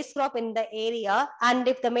a maize crop in the area, and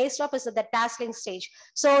if the maize crop is at the tasseling stage,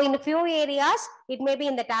 so in a few areas it may be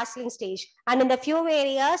in the tasseling stage, and in the few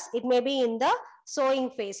areas it may be in the sowing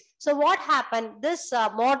phase. So what happened, this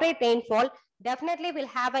moderate rainfall definitely will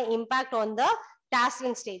have an impact on the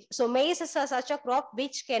tasseling stage. So maize is such a crop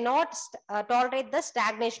which cannot tolerate the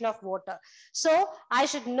stagnation of water. So I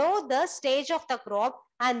should know the stage of the crop,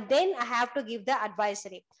 and then I have to give the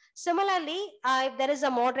advisory. Similarly, if there is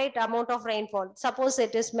a moderate amount of rainfall, suppose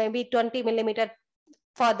it is maybe 20 millimeter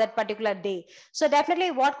for that particular day. So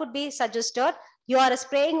definitely what could be suggested, your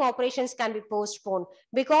spraying operations can be postponed,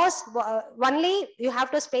 because only you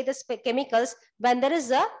have to spray the chemicals when there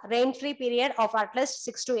is a rain-free period of at least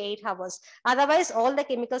 6 to 8 hours. Otherwise, all the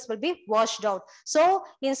chemicals will be washed out. So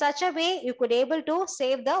in such a way, you could able to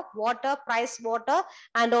save the water, price water,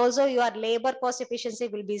 and also your labor cost efficiency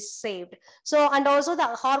will be saved. So, and also the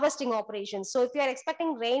harvesting operations. So if you are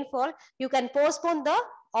expecting rainfall, you can postpone the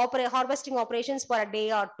harvesting operations for a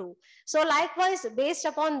day or two. So likewise, based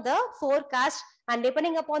upon the forecast and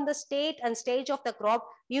depending upon the state and stage of the crop,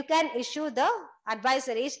 you can issue the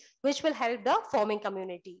advisories which will help the farming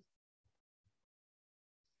community.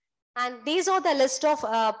 And these are the list of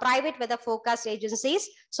private weather forecast agencies.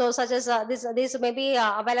 So such as this may be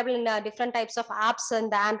available in different types of apps and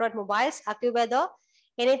the Android mobiles: AccuWeather,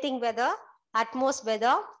 Anything Weather, Atmos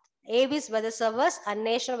Weather, Avis Weather Service, and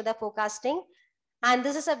National Weather Forecasting. And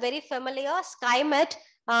this is a very familiar SkyMet.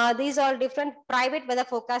 These are different private weather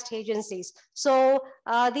forecast agencies. So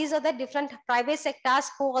these are the different private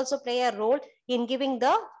sectors who also play a role in giving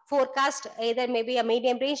the forecast, either maybe a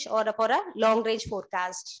medium range or for a long range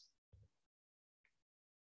forecast.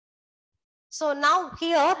 So now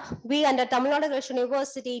here we under Tamil Nadu Agricultural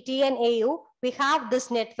University TNAU, we have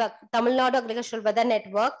this network, Tamil Nadu Agricultural Weather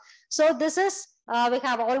Network. So this is we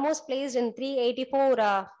have almost placed in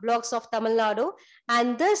 384 blocks of Tamil Nadu,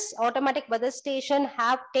 and this automatic weather station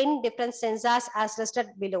have 10 different sensors as listed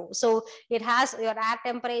below. So it has your air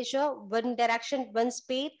temperature, wind direction, wind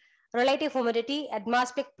speed, relative humidity,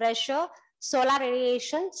 atmospheric pressure, solar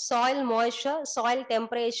radiation, soil moisture, soil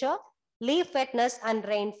temperature, leaf wetness, and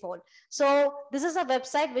rainfall. So this is a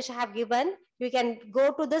website which I have given. You can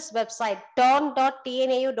go to this website,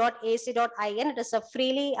 ton.tnau.ac.in. It is a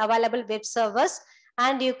freely available web service,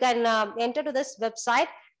 and you can enter to this website,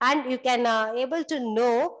 and you can able to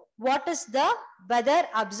know what is the weather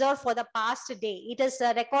observed for the past day. It is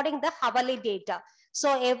recording the hourly data.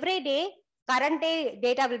 So every day, current day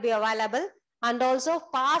data will be available, and also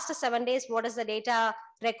past 7 days, what is the data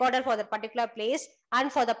recorded for the particular place,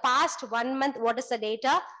 and for the past 1 month, what is the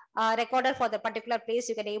data recorded for the particular place.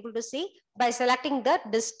 You can able to see by selecting the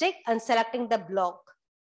district and selecting the block.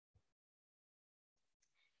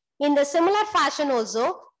 In the similar fashion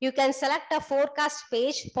also, you can select a forecast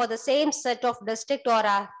page for the same set of district or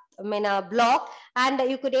a block, and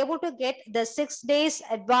you could able to get the 6 days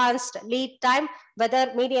advanced lead time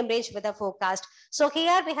weather medium range weather forecast. So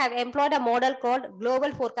here we have employed a model called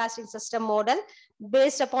global forecasting system model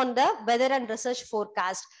based upon the weather and research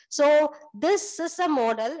forecast. So this is a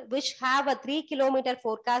model which have a 3 kilometer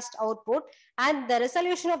forecast output, and the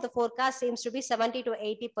resolution of the forecast seems to be 70 to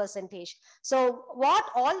 80%. So what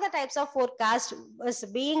all the types of forecast is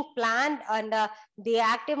being planned, and the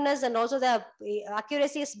activeness and also the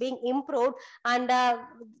accuracy is being improved, and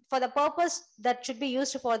for the purpose that should be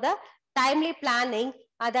used for the timely planning,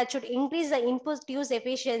 that should increase the input use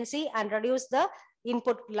efficiency and reduce the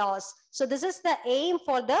input loss. So this is the aim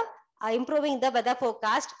for the improving the weather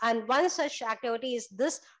forecast, and one such activity is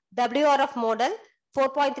this WRF model.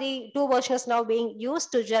 4.32 version is now being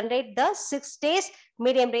used to generate the 6 days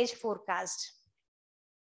medium range forecast.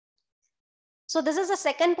 So this is the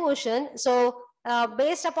second portion. So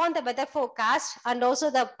based upon the weather forecast and also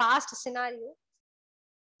the past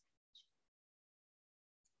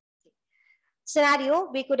scenario,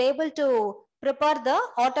 we could able to prepare the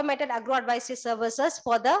automated agro advisory services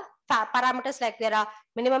for the parameters like there are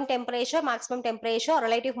minimum temperature, maximum temperature,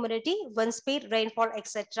 relative humidity, wind speed, rainfall,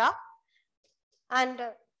 etc. And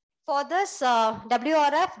for this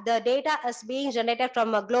WRF, the data is being generated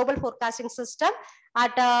from a global forecasting system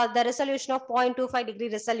at the resolution of 0.25 degree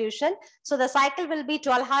resolution. So the cycle will be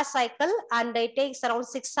 12-hour cycle, and it takes around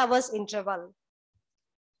 6 hours interval.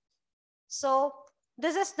 So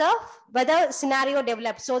this is the weather scenario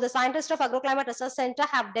developed. So the scientists of Agroclimate Research Center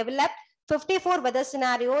have developed 54 weather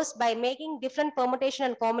scenarios by making different permutation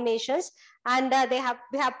and combinations, and we have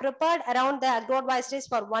prepared around the agro advisories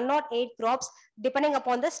for 108 crops depending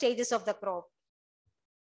upon the stages of the crop.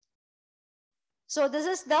 So this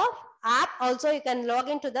is the app. Also, you can log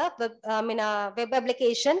into the web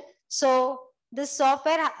application. So this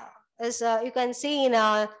software is you can see in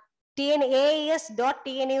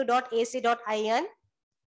tnaas.tnu.ac.in.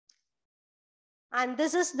 And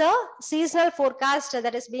this is the seasonal forecast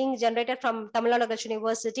that is being generated from Tamil Nadu Agricultural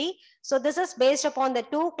University. So this is based upon the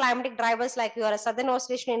two climatic drivers like your Southern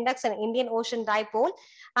Oscillation Index and Indian Ocean Dipole.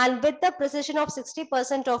 And with the precision of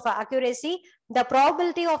 60% of accuracy, the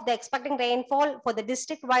probability of the expecting rainfall for the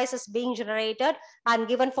district wise is being generated and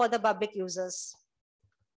given for the public users.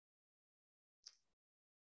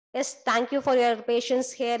 Yes, thank you for your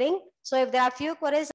patience hearing. So if there are few queries,